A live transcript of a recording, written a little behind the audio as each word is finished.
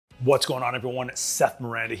What's going on, everyone? Seth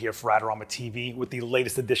Miranda here for Adorama TV with the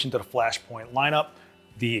latest addition to the Flashpoint lineup,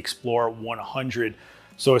 the XPLOR 100.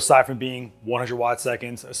 So aside from being 100 watt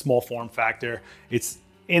seconds, a small form factor, it's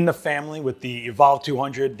in the family with the Evolve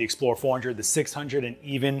 200, the XPLOR 400, the 600, and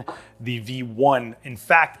even the V1. In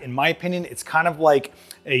fact, in my opinion, it's kind of like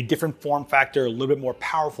a different form factor, a little bit more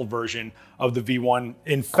powerful version of the V1.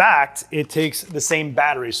 In fact, it takes the same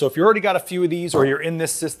battery. So if you already got a few of these or you're in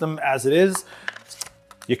this system as it is,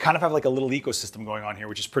 you kind of have like a little ecosystem going on here,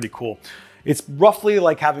 which is pretty cool. It's roughly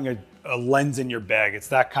like having a lens in your bag. It's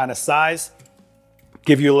that kind of size.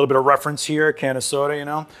 Give you a little bit of reference here, can of soda, you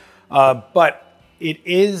know. But it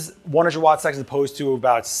is 100 watt seconds as opposed to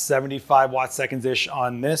about 75 watt seconds-ish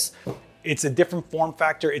on this. It's a different form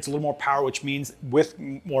factor. It's a little more power, which means with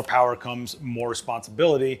more power comes more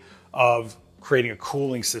responsibility of creating a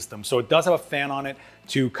cooling system. So it does have a fan on it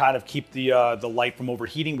to kind of keep the light from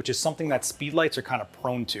overheating, which is something that Speedlights are kind of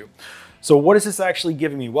prone to. So what is this actually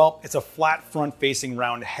giving me? Well, it's a flat front facing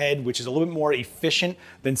round head, which is a little bit more efficient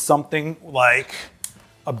than something like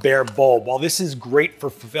a bare bulb. While this is great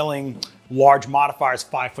for fulfilling large modifiers,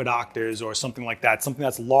 5-foot octaves or something like that, something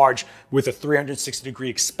that's large with a 360-degree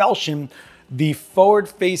expulsion, the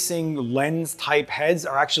forward-facing lens type heads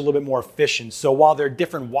are actually a little bit more efficient. So while they're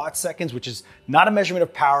different watt seconds, which is not a measurement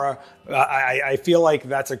of power, I feel like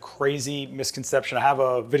that's a crazy misconception. I have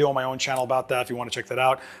a video on my own channel about that if you want to check that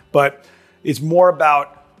out. But it's more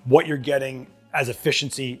about what you're getting as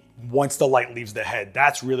efficiency once the light leaves the head.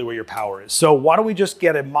 That's really where your power is. So why don't we just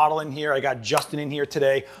get a model in here? I got Justin in here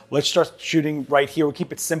today. Let's start shooting right here. We'll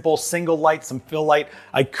keep it simple, single light, some fill light.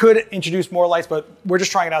 I could introduce more lights, but we're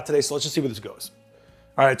just trying it out today. So let's just see where this goes.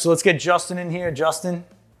 All right, so let's get Justin in here. Justin,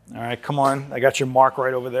 all right, come on. I got your mark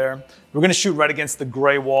right over there. We're gonna shoot right against the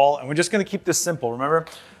gray wall, and we're just gonna keep this simple, remember?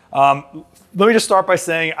 Let me just start by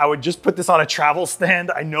saying I would just put this on a travel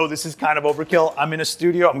stand. I know this is kind of overkill. I'm in a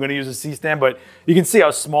studio. I'm going to use a C-stand, but you can see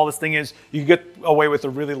how small this thing is. You can get away with a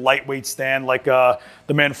really lightweight stand like the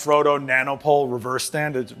Manfrotto Nanopole reverse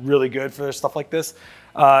stand. It's really good for stuff like this.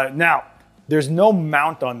 Now, there's no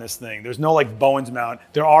mount on this thing. There's no like Bowens mount.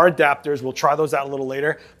 There are adapters. We'll try those out a little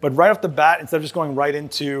later. But right off the bat, instead of just going right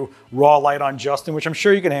into raw light on Justin, which I'm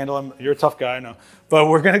sure you can handle him. You're a tough guy, I know. But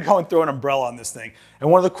we're gonna go and throw an umbrella on this thing.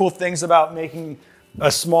 And one of the cool things about making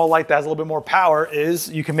a small light that has a little bit more power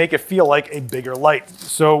is you can make it feel like a bigger light.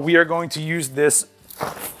 So we are going to use this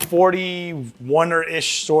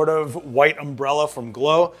 41-ish sort of white umbrella from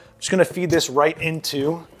Glow. I'm just gonna feed this right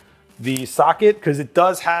into the socket because it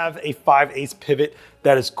does have a 5/8 pivot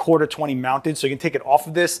that is 1/4-20 mounted. So you can take it off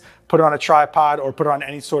of this, put it on a tripod or put it on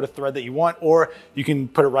any sort of thread that you want, or you can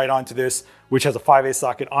put it right onto this, which has a 5/8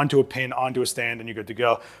 socket onto a pin, onto a stand, and you're good to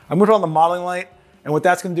go. I'm gonna put on the modeling light, and what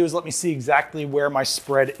that's gonna do is let me see exactly where my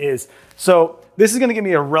spread is. So this is gonna give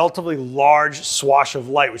me a relatively large swash of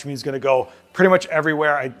light, which means it's gonna go pretty much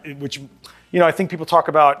everywhere, which, you know, I think people talk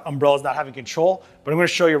about umbrellas not having control, but I'm gonna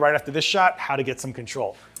show you right after this shot how to get some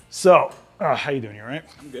control. So, how you doing here, right?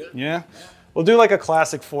 I'm good. Yeah? We'll do like a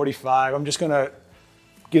classic 45. I'm just gonna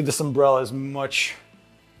give this umbrella as much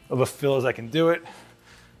of a fill as I can do it.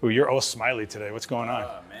 Ooh, you're all smiley today. What's going on?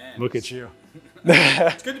 Oh, man. Look at you.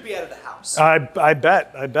 It's good to be out of the house. I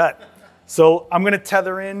bet. So I'm gonna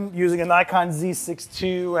tether in using a Nikon Z6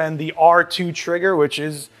 II and the R2 trigger, which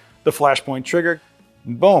is the Flashpoint trigger.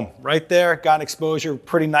 Boom, right there, got an exposure,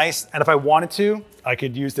 pretty nice. And if I wanted to, I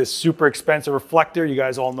could use this super expensive reflector. You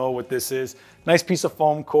guys all know what this is. Nice piece of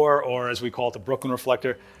foam core, or as we call it, the Brooklyn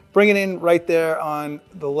reflector. Bring it in right there on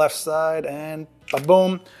the left side and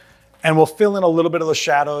boom. And we'll fill in a little bit of the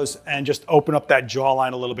shadows and just open up that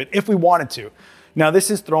jawline a little bit if we wanted to. Now this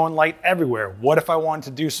is throwing light everywhere. What if I wanted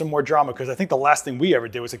to do some more drama? Because I think the last thing we ever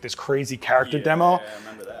did was like this crazy character demo. Yeah, I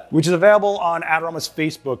remember that. Which is available on Adorama's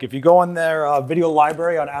Facebook. If you go on their video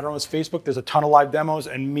library on Adorama's Facebook, there's a ton of live demos,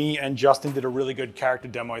 and me and Justin did a really good character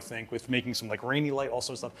demo, I think, with making some like rainy light, all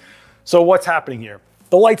sorts of stuff. So what's happening here?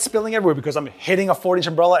 The light's spilling everywhere because I'm hitting a 40-inch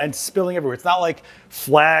umbrella and spilling everywhere. It's not like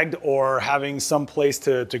flagged or having some place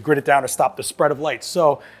to grit it down or stop the spread of light.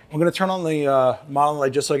 So I'm gonna turn on the modeling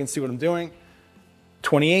light just so I can see what I'm doing.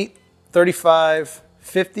 28, 35,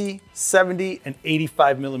 50, 70, and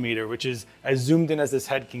 85 millimeter, which is as zoomed in as this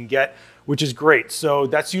head can get, which is great. So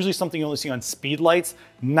that's usually something you only see on Speedlights,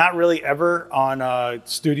 not really ever on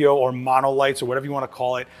studio or monolights or whatever you want to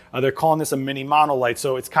call it. They're calling this a mini monolight,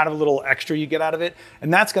 so it's kind of a little extra you get out of it.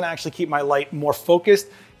 And that's going to actually keep my light more focused,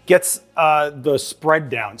 gets the spread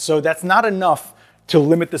down. So that's not enough to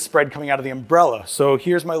limit the spread coming out of the umbrella. So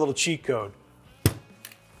here's my little cheat code.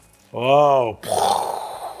 Oh,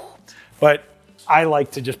 but I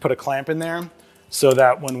like to just put a clamp in there so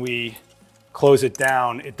that when we close it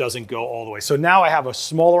down, it doesn't go all the way. So now I have a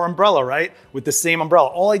smaller umbrella, right? With the same umbrella.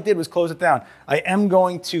 All I did was close it down. I am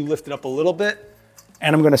going to lift it up a little bit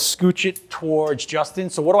and I'm gonna scooch it towards Justin.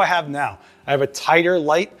 So what do I have now? I have a tighter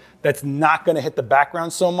light that's not gonna hit the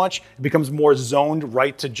background so much. It becomes more zoned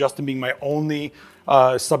right to Justin being my only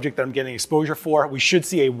subject that I'm getting exposure for. We should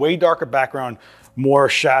see a way darker background, more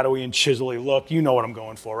shadowy and chisely look. You know what I'm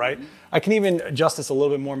going for, right? I can even adjust this a little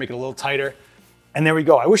bit more, make it a little tighter. And there we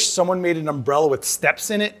go. I wish someone made an umbrella with steps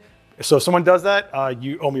in it. So if someone does that,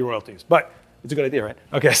 you owe me royalties. But it's a good idea, right?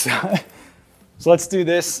 Okay, so, so let's do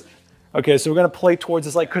this. Okay, so we're gonna play towards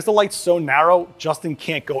this light. Because the light's so narrow, Justin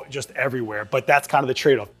can't go just everywhere, but that's kind of the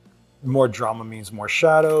trade-off. More drama means more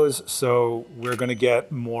shadows, so we're gonna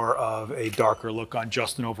get more of a darker look on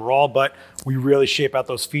Justin overall, but we really shape out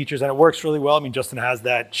those features and it works really well. I mean, Justin has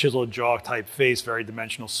that chiseled jaw type face, very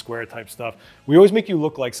dimensional square type stuff. We always make you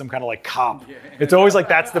look like some kind of like cop. Yeah. It's always like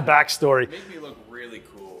that's the backstory. Make me look really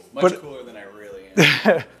cool, much cooler than I really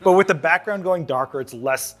am. But with the background going darker, it's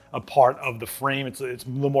less a part of the frame. It's a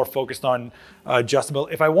little more focused on Justin.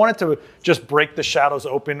 But if I wanted to just break the shadows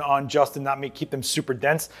open on Justin, not keep them super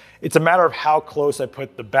dense, it's a matter of how close I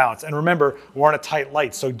put the bounce. And remember, we're on a tight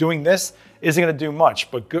light, so doing this isn't gonna do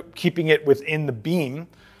much, but keeping it within the beam,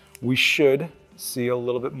 we should see a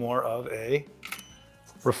little bit more of a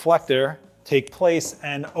reflector take place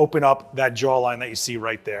and open up that jawline that you see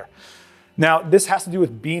right there. Now, this has to do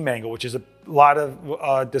with beam angle, which is a lot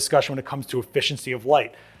of discussion when it comes to efficiency of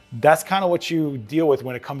light. That's kind of what you deal with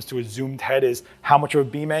when it comes to a zoomed head, is how much of a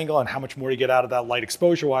beam angle and how much more you get out of that light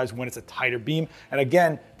exposure-wise when it's a tighter beam. And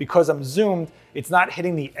again, because I'm zoomed, it's not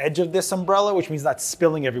hitting the edge of this umbrella, which means not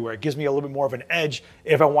spilling everywhere. It gives me a little bit more of an edge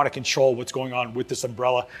if I want to control what's going on with this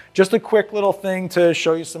umbrella. Just a quick little thing to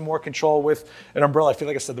show you some more control with an umbrella. I feel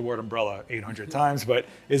like I said the word umbrella 800 times, but it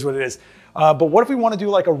is what it is. But what if we want to do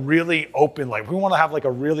like a really open light? If we want to have like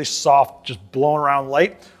a really soft, just blowing around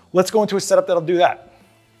light, let's go into a setup that'll do that.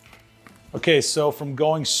 Okay, so from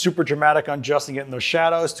going super dramatic on Justin getting those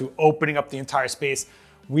shadows to opening up the entire space,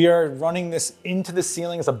 we are running this into the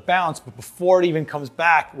ceiling as a bounce, but before it even comes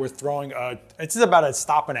back, we're throwing it's about a 1.5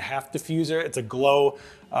 stop diffuser. It's a glow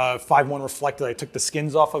 5-1 reflector that I took the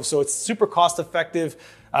skins off of, so it's super cost effective.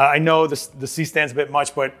 I know the C-stand's a bit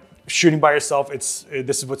much, but shooting by yourself, this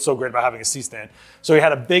is what's so great about having a C-stand. So we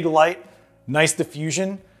had a big light, nice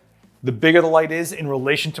diffusion. The bigger the light is in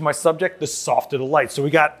relation to my subject, the softer the light. So we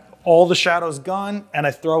got all the shadows gone, and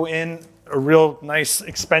I throw in a real nice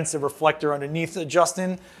expensive reflector underneath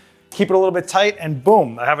Justin, keep it a little bit tight, and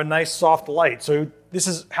boom, I have a nice soft light. So this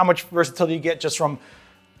is how much versatility you get just from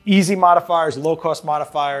easy modifiers, low cost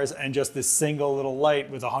modifiers, and just this single little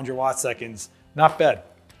light with 100 watt seconds. Not bad.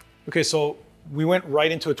 Okay, so we went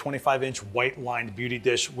right into a 25-inch white lined beauty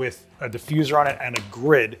dish with a diffuser on it and a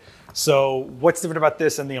grid. So what's different about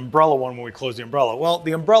this and the umbrella one when we close the umbrella? Well,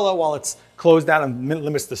 the umbrella, while it's closed down and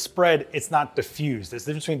limits the spread, it's not diffused. There's a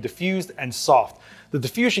difference between diffused and soft. The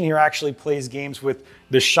diffusion here actually plays games with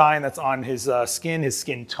the shine that's on his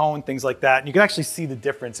skin tone, things like that. And you can actually see the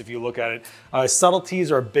difference if you look at it. Subtleties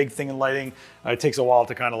are a big thing in lighting. It takes a while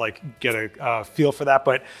to kind of like get a feel for that.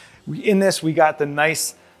 But in this, we got the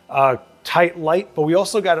nice tight light, but we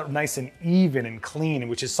also got it nice and even and clean,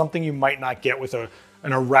 which is something you might not get with an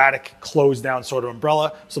erratic closed down sort of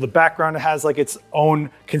umbrella. So the background has like its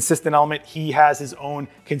own consistent element. He has his own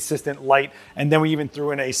consistent light. And then we even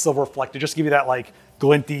threw in a silver reflector, just to give you that like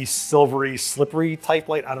glinty, silvery, slippery type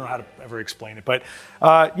light. I don't know how to ever explain it, but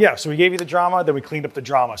yeah, so we gave you the drama, then we cleaned up the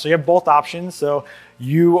drama. So you have both options. So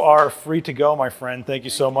you are free to go, my friend. Thank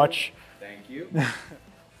you so much. Thank you.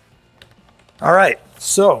 All right,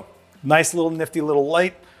 so nice little nifty little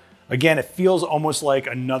light. Again, it feels almost like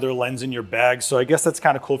another lens in your bag. So I guess that's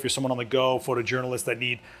kind of cool if you're someone on the go, photojournalists that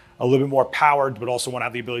need a little bit more powered, but also want to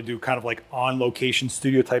have the ability to do kind of like on location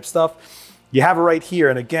studio type stuff. You have it right here.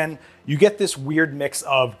 And again, you get this weird mix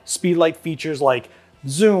of Speedlight features like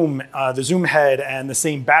zoom, the zoom head, and the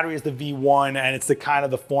same battery as the V1, and it's the kind of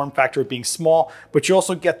the form factor of being small, but you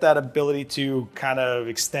also get that ability to kind of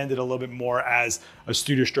extend it a little bit more as a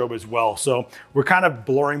studio strobe as well. So we're kind of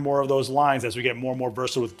blurring more of those lines as we get more and more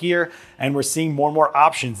versatile with gear, and we're seeing more and more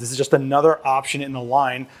options. This is just another option in the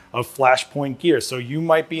line of Flashpoint gear. So you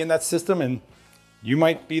might be in that system and you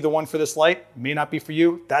might be the one for this light, may not be for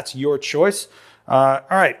you. That's your choice. All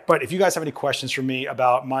right, but if you guys have any questions for me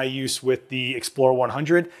about my use with the XPLOR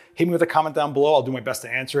 100, hit me with a comment down below. I'll do my best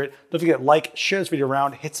to answer it. Don't forget to like, share this video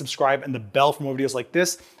around, hit subscribe and the bell for more videos like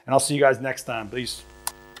this, and I'll see you guys next time. Peace.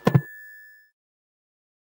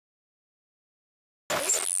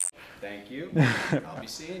 Thank you. I'll be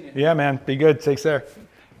seeing you. Yeah, man, be good. Take care.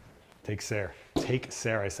 Take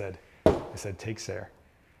care, I said. I said, take care.